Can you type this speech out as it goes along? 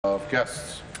of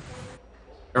guests.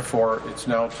 Therefore, it's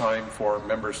now time for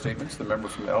member statements. The member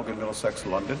from Elgin, Middlesex,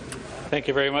 London. Thank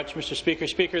you very much, Mr. Speaker.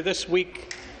 Speaker, this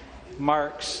week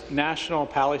marks National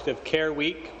Palliative Care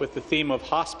Week with the theme of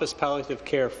Hospice Palliative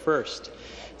Care First.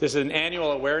 This is an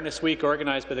annual awareness week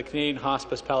organized by the Canadian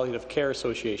Hospice Palliative Care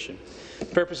Association. The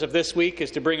purpose of this week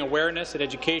is to bring awareness and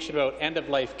education about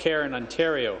end-of-life care in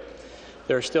Ontario.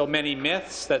 There are still many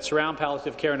myths that surround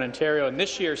palliative care in Ontario, and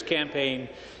this year's campaign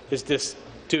is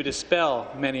to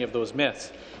dispel many of those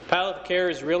myths. Palliative care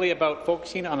is really about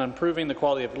focusing on improving the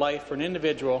quality of life for an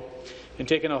individual and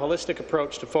taking a holistic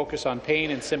approach to focus on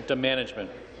pain and symptom management.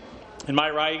 In my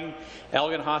riding,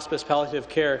 Elgin Hospice Palliative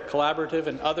Care Collaborative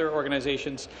and other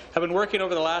organizations have been working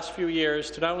over the last few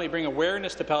years to not only bring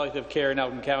awareness to palliative care in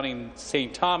Elgin County and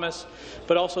St. Thomas,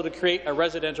 but also to create a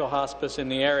residential hospice in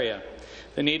the area.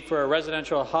 The need for a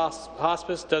residential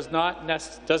hospice does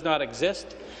not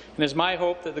exist, and it is my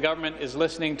hope that the government is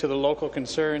listening to the local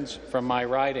concerns from my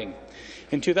riding.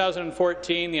 In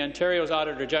 2014, the Ontario's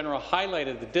Auditor General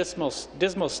highlighted the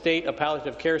dismal state of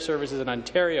palliative care services in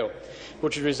Ontario,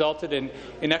 which has resulted in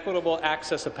inequitable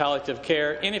access to palliative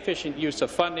care, inefficient use of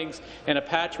fundings, and a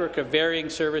patchwork of varying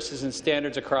services and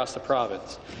standards across the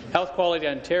province. Health Quality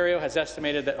Ontario has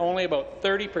estimated that only about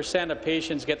 30% of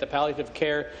patients get the palliative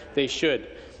care they should.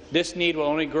 This need will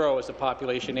only grow as the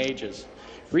population ages.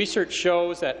 Research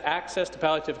shows that access to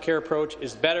palliative care approach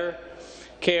is better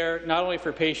care not only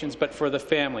for patients but for the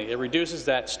family. It reduces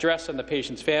that stress on the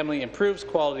patient's family, improves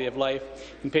quality of life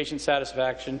and patient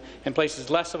satisfaction, and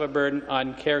places less of a burden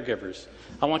on caregivers.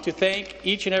 I want to thank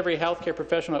each and every healthcare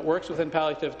professional that works within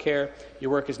palliative care.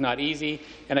 Your work is not easy,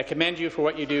 and I commend you for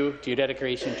what you do, to your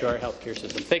dedication to our healthcare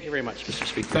system. Thank you very much, Mr.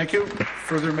 Speaker. Thank you.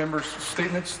 Further members'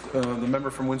 statements. The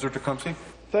member from Windsor-Tecumseh.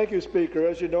 Thank you, Speaker.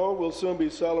 As you know, we'll soon be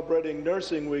celebrating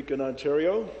Nursing Week in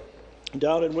Ontario.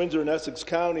 Down in Windsor and Essex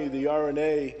County, the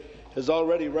RNA has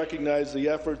already recognized the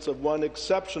efforts of one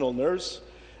exceptional nurse.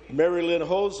 Mary Lynn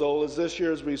Hosel is this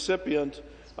year's recipient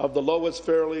of the Lois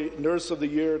Fairley Nurse of the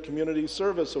Year Community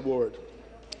Service Award.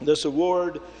 This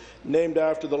award, named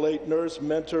after the late nurse,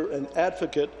 mentor, and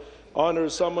advocate,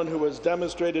 honors someone who has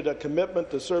demonstrated a commitment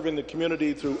to serving the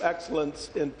community through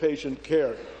excellence in patient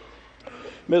care.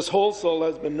 Ms. Hosel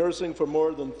has been nursing for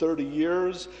more than 30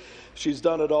 years. She's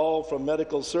done it all from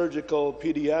medical, surgical,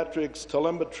 pediatrics,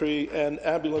 telemetry, and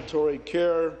ambulatory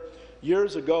care.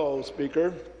 Years ago,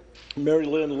 Speaker, Mary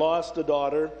Lynn lost a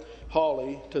daughter,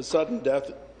 Holly, to sudden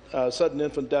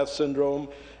infant death syndrome.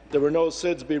 There were no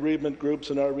SIDS bereavement groups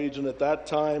in our region at that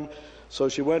time, so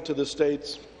she went to the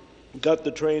States, got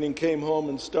the training, came home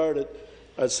and started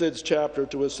a SIDS chapter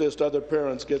to assist other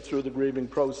parents get through the grieving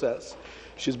process.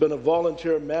 She's been a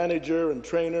volunteer manager and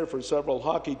trainer for several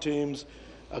hockey teams,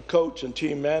 a coach and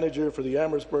team manager for the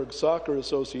Amherstburg Soccer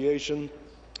Association,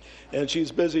 and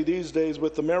she's busy these days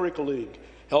with the Miracle League,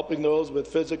 helping those with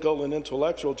physical and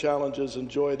intellectual challenges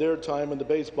enjoy their time in the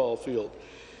baseball field.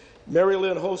 Mary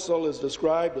Lynn Hosel is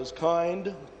described as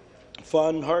kind,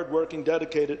 fun, hardworking,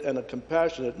 dedicated, and a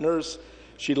compassionate nurse.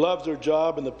 She loves her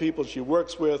job and the people she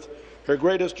works with. Her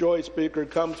greatest joy, Speaker,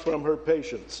 comes from her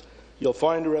patients. You'll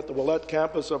find her at the Willette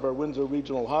campus of our Windsor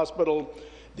Regional Hospital.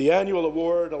 The annual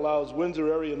award allows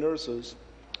Windsor area nurses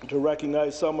to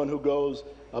recognize someone who goes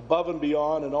above and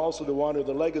beyond, and also to honour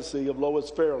the legacy of Lois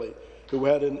Fairley, who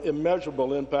had an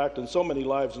immeasurable impact on so many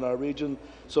lives in our region.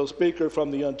 So, Speaker,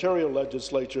 from the Ontario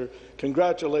Legislature,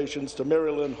 congratulations to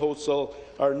Mary Lynn Hosel,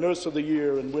 our Nurse of the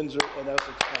Year in Windsor and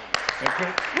Essex County.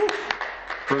 Thank you.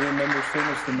 Further member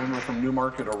statements. The member from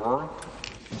Newmarket, Aurora.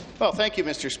 Well, thank you,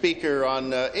 Mr. Speaker.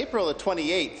 On April the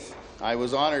 28th, I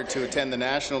was honoured to attend the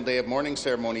National Day of Mourning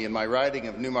ceremony in my riding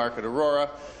of Newmarket,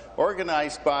 Aurora,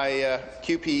 organized by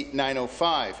QP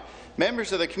 905.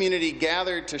 Members of the community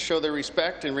gathered to show their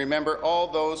respect and remember all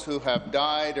those who have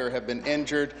died or have been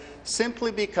injured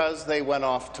simply because they went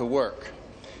off to work.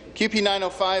 QP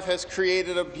 905 has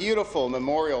created a beautiful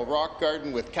memorial rock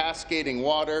garden with cascading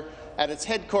water at its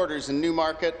headquarters in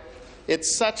Newmarket.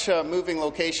 It's such a moving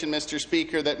location, Mr.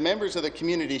 Speaker, that members of the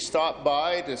community stopped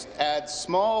by to add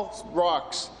small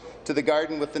rocks to the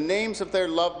garden with the names of their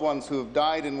loved ones who have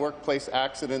died in workplace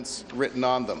accidents written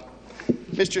on them.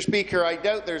 Mr. Speaker, I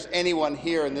doubt there's anyone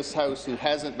here in this House who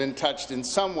hasn't been touched in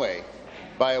some way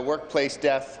by a workplace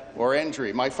death or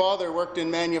injury. My father worked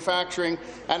in manufacturing,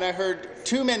 and I heard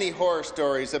too many horror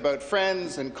stories about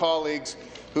friends and colleagues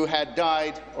who had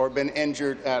died or been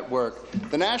injured at work.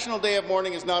 The National Day of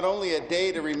Mourning is not only a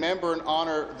day to remember and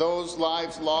honour those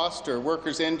lives lost or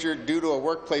workers injured due to a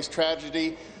workplace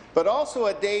tragedy, but also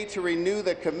a day to renew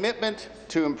the commitment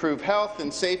to improve health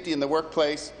and safety in the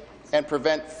workplace and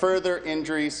prevent further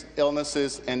injuries,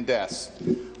 illnesses, and deaths.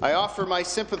 I offer my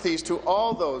sympathies to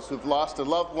all those who've lost a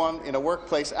loved one in a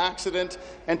workplace accident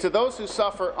and to those who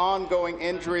suffer ongoing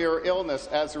injury or illness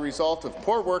as a result of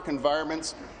poor work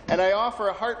environments, and I offer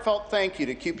a heartfelt thank you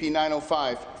to QP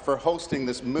 905 for hosting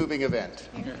this moving event.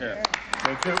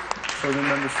 Thank you. Further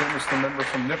member statements, the member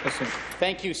from Nipissing.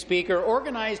 Thank you, Speaker.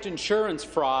 Organized insurance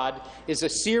fraud is a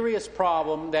serious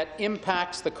problem that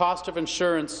impacts the cost of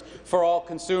insurance for all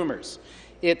consumers.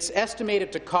 It's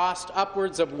estimated to cost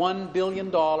upwards of $1 billion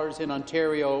in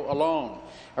Ontario alone.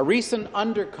 A recent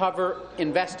undercover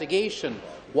investigation,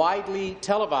 widely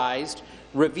televised,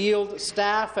 revealed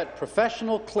staff at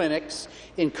professional clinics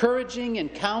encouraging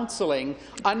and counselling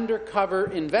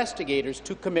undercover investigators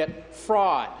to commit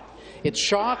fraud. It's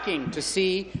shocking to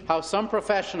see how some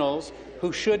professionals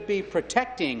who should be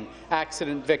protecting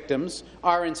accident victims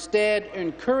are instead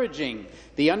encouraging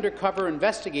the undercover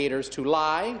investigators to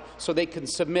lie so they can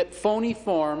submit phony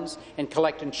forms and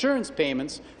collect insurance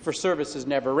payments for services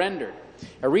never rendered.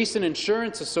 A recent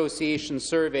Insurance Association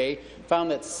survey found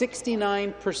that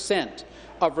 69%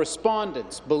 of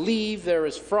respondents believe there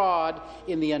is fraud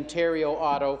in the Ontario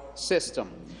auto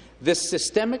system. This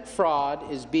systemic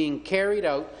fraud is being carried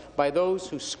out by those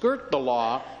who skirt the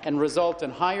law and result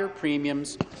in higher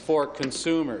premiums for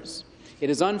consumers. It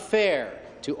is unfair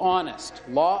to honest,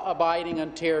 law-abiding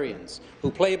Ontarians who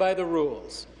play by the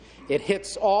rules. It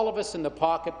hits all of us in the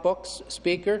pocketbooks,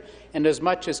 Speaker, and as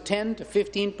much as 10 to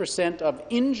 15% of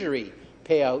injury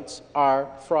payouts are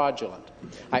fraudulent.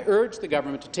 I urge the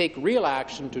government to take real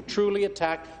action to truly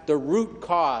attack the root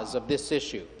cause of this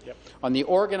issue. On the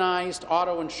organized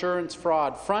auto insurance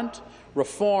fraud front,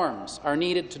 reforms are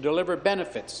needed to deliver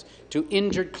benefits to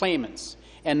injured claimants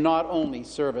and not only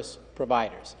service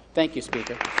providers. Thank you,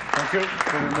 Speaker. Thank you.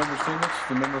 Further member statements.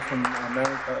 The member from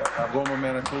Loma,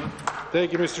 Manitoulin.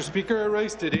 Thank you, Mr. Speaker. I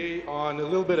rise today on a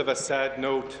little bit of a sad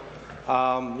note.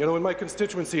 In my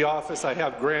constituency office, I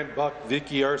have Grant Buck,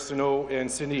 Vicky Arsenault, and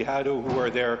Cindy Haddo who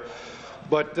are there.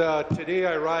 But today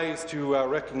I rise to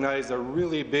recognize a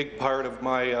really big part of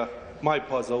my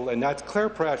puzzle, and that's Claire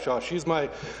Prashaw. She's my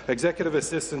executive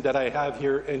assistant that I have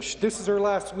here, and this is her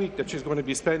last week that she's going to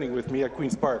be spending with me at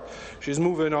Queen's Park. She's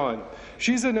moving on.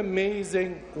 She's an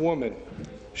amazing woman.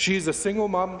 She's a single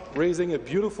mom raising a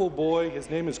beautiful boy. His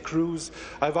name is Cruz.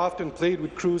 I've often played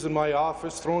with Cruz in my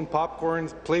office, thrown popcorn,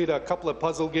 played a couple of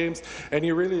puzzle games, and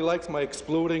he really likes my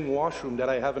exploding washroom that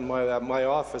I have in my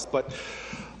office. But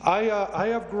I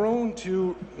have grown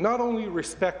to not only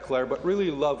respect Claire, but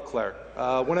really love Claire.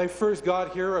 When I first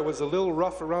got here, I was a little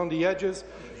rough around the edges.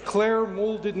 Claire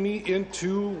molded me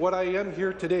into what I am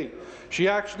here today. She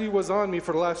actually was on me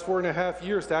for the last 4.5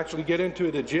 years to actually get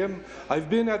into the gym. I've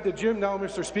been at the gym now,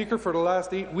 Mr. Speaker, for the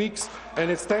last 8 weeks,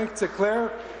 and it's thanks to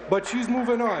Claire, but she's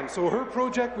moving on, so her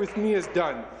project with me is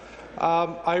done.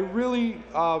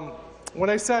 When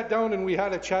I sat down and we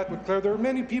had a chat with Claire, there were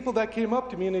many people that came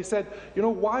up to me and they said,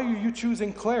 why are you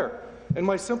choosing Claire? And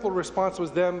my simple response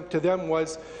to them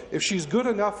was, if she's good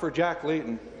enough for Jack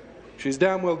Layton, she's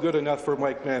damn well good enough for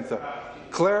Mike Mantha.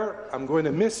 Claire, I'm going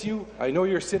to miss you. I know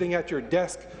you're sitting at your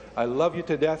desk. I love you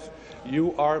to death.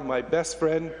 You are my best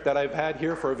friend that I've had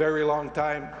here for a very long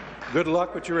time. Good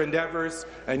luck with your endeavours,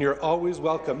 and you're always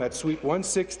welcome at Suite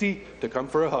 160 to come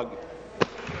for a hug.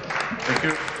 Thank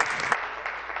you.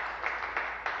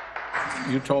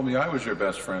 You told me I was your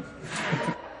best friend.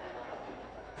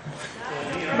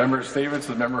 Member Stevens,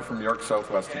 the member from York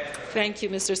Southwestern. Thank you,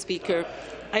 Mr. Speaker.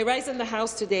 I rise in the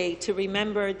House today to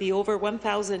remember the over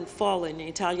 1,000 fallen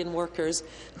Italian workers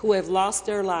who have lost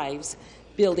their lives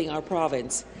building our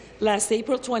province. Last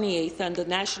April 28th, on the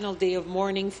National Day of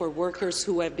Mourning for workers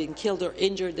who have been killed or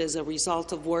injured as a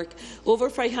result of work, over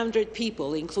 500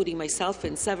 people, including myself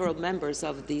and several members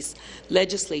of this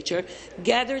legislature,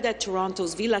 gathered at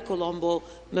Toronto's Villa Colombo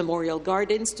Memorial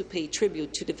Gardens to pay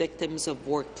tribute to the victims of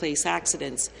workplace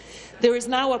accidents. There is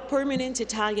now a permanent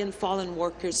Italian fallen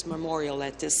workers memorial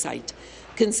at this site,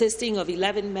 consisting of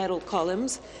 11 metal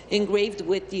columns engraved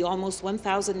with the almost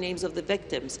 1,000 names of the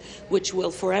victims, which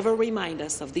will forever remind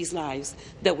us of these lives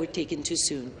that were taken too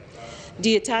soon.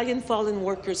 The Italian Fallen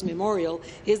Workers Memorial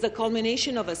is the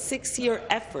culmination of a 6-year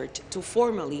effort to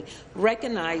formally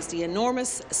recognize the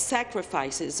enormous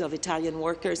sacrifices of Italian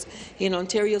workers in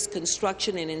Ontario's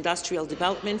construction and industrial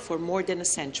development for more than a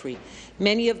century.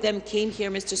 Many of them came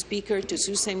here, Mr. Speaker, to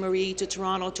Sault Ste. Marie, to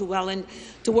Toronto, to Welland,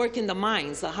 to work in the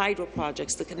mines, the hydro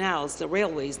projects, the canals, the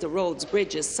railways, the roads,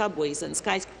 bridges, subways, and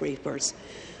skyscrapers.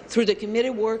 Through the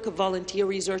committed work of volunteer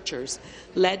researchers,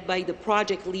 led by the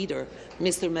project leader,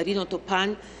 Mr. Marino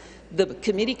Topan, The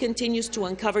committee continues to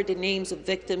uncover the names of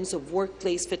victims of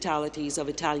workplace fatalities of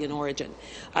Italian origin.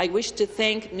 I wish to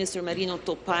thank Mr. Marino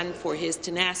Topan for his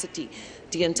tenacity,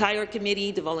 the entire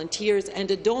committee, the volunteers and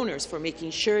the donors for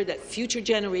making sure that future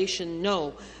generations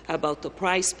know about the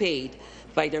price paid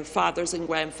by their fathers and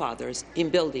grandfathers in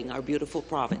building our beautiful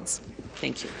province.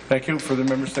 Thank you. Thank you. For the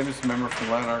member statements, the member from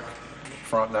Lanark,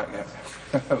 Frontenac,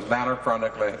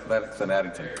 Lennox and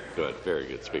Addington. Good. Very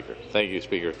good, Speaker. Thank you,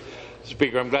 Speaker.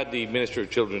 Speaker, I'm glad the Minister of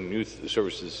Children and Youth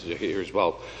Services is here as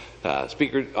well.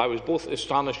 Speaker, I was both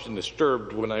astonished and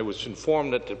disturbed when I was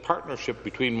informed that the partnership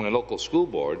between my local school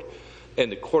board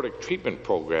and the Cordic treatment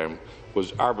program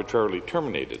was arbitrarily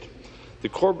terminated. The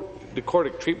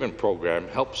Cordic treatment program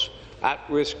helps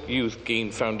at-risk youth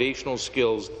gain foundational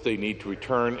skills they need to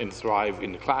return and thrive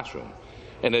in the classroom,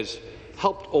 and has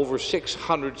helped over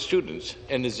 600 students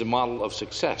and is a model of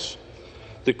success.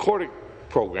 The Cordic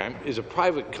program is a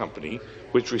private company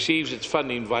which receives its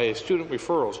funding via student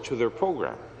referrals to their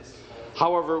program.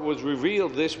 However, it was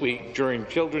revealed this week during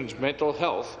Children's Mental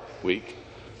Health Week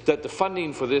that the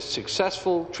funding for this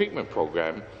successful treatment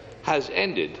program has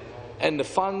ended, and the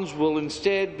funds will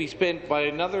instead be spent by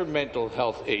another mental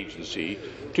health agency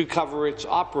to cover its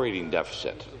operating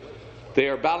deficit. They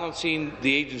are balancing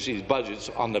the agency's budgets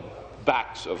on the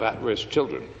backs of at-risk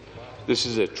children. This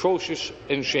is atrocious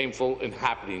and shameful and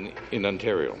happening in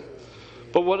Ontario.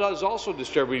 But what is also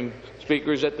disturbing,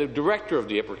 Speaker, is that the director of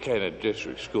the Upper Canada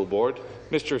District School Board,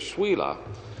 Mr. Swila,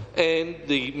 and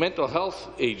the mental health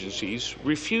agencies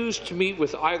refused to meet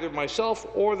with either myself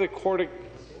or the Cordic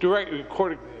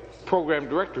program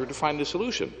director to find a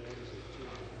solution.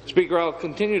 Speaker, I'll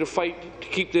continue to fight to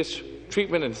keep this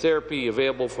treatment and therapy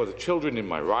available for the children in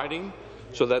my riding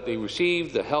so that they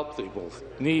receive the help they both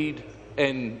need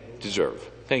and deserve.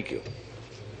 Thank you.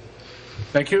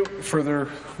 Thank you. Further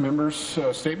members'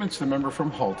 statements. The member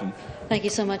from Halton. Thank you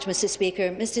so much, Mr.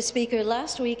 Speaker. Mr. Speaker,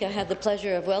 last week I had the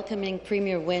pleasure of welcoming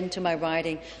Premier Wynne to my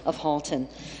riding of Halton,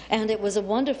 and it was a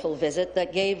wonderful visit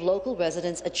that gave local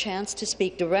residents a chance to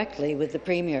speak directly with the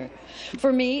Premier.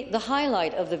 For me, the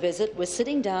highlight of the visit was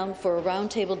sitting down for a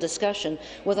roundtable discussion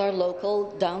with our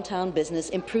local Downtown Business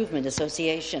Improvement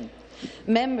Association.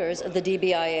 Members of the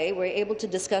DBIA were able to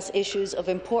discuss issues of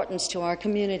importance to our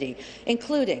community,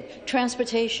 including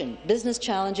transportation, business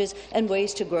challenges, and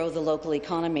ways to grow the local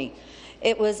economy.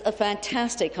 It was a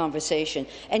fantastic conversation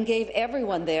and gave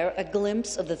everyone there a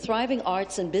glimpse of the thriving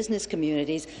arts and business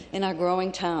communities in our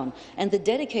growing town and the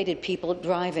dedicated people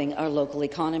driving our local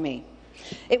economy.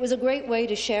 It was a great way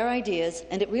to share ideas,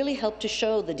 and it really helped to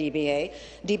show the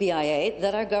DBIA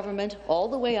that our government, all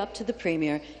the way up to the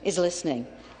Premier, is listening.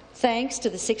 Thanks to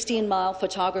the 16-Mile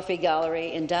Photography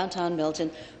Gallery in downtown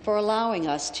Milton for allowing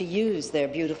us to use their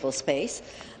beautiful space.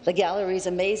 The gallery's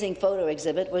amazing photo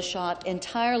exhibit was shot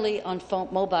entirely on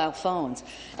mobile phones,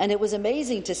 and it was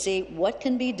amazing to see what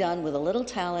can be done with a little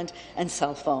talent and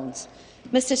cell phones.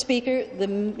 Mr. Speaker, the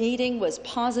meeting was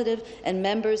positive, and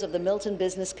members of the Milton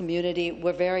business community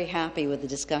were very happy with the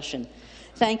discussion.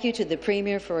 Thank you to the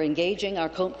Premier for engaging our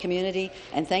community,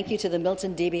 and thank you to the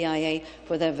Milton DBIA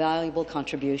for their valuable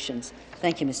contributions.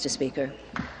 Thank you, Mr. Speaker.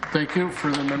 Thank you. For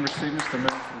the member statements, the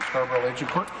member from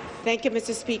Scarborough-Agincourt. Thank you,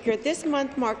 Mr. Speaker. This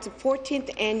month marks the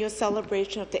 14th annual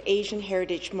celebration of the Asian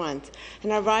Heritage Month,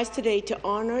 and I rise today to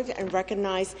honour and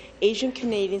recognize Asian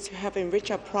Canadians who have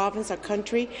enriched our province, our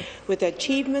country, with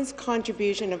achievements,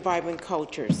 contribution, and vibrant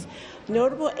cultures.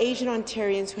 Notable Asian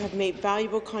Ontarians who have made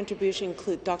valuable contributions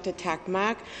include Dr. Tak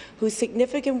Mak, whose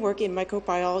significant work in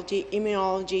microbiology,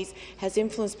 immunology has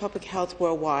influenced public health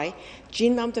worldwide;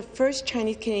 Jean Lam, the first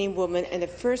Chinese-Canadian woman and the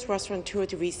first restaurateur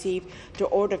to receive the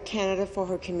Order of Canada for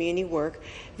her community work;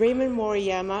 Raymond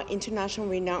Moriyama, international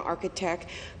renowned architect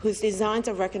whose designs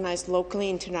are recognized locally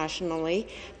and internationally;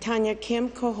 Tanya Kim,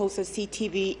 co-host of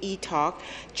CTV E-Talk;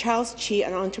 Charles Chi,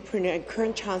 an entrepreneur and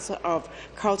current chancellor of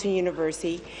Carleton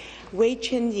University; Wei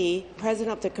Chin Yi,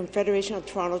 President of the Confederation of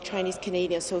Toronto Chinese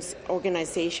Canadian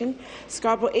Organization;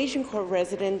 Scarborough-Agincourt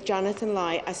resident Jonathan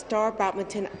Lai, a star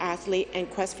badminton athlete and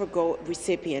Quest for Gold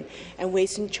recipient; and Wei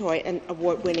Sun Choi, an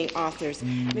award-winning author.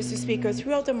 Mr. Speaker,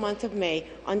 throughout the month of May,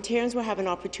 Ontarians will have an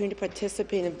opportunity to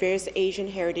participate in various Asian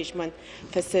Heritage Month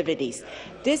festivities.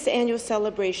 This annual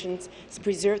celebration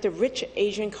preserves the rich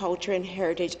Asian culture and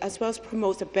heritage, as well as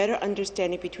promotes a better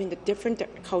understanding between the different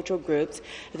cultural groups.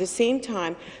 At the same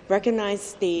time,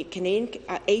 recognize the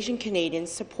Asian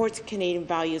Canadians, supports Canadian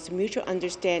values, mutual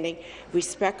understanding,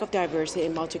 respect of diversity,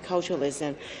 and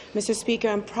multiculturalism. Mr. Speaker,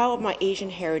 I'm proud of my Asian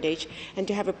heritage and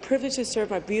to have a privilege to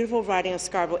serve my beautiful riding of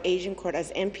Scarborough-Agincourt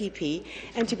as MPP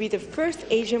and to be the first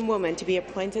Asian woman to be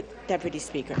appointed Deputy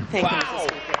Speaker. Thank you, Mr.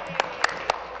 Speaker.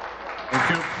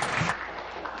 Thank you.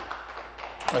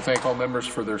 I thank all members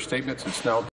for their statements. It's now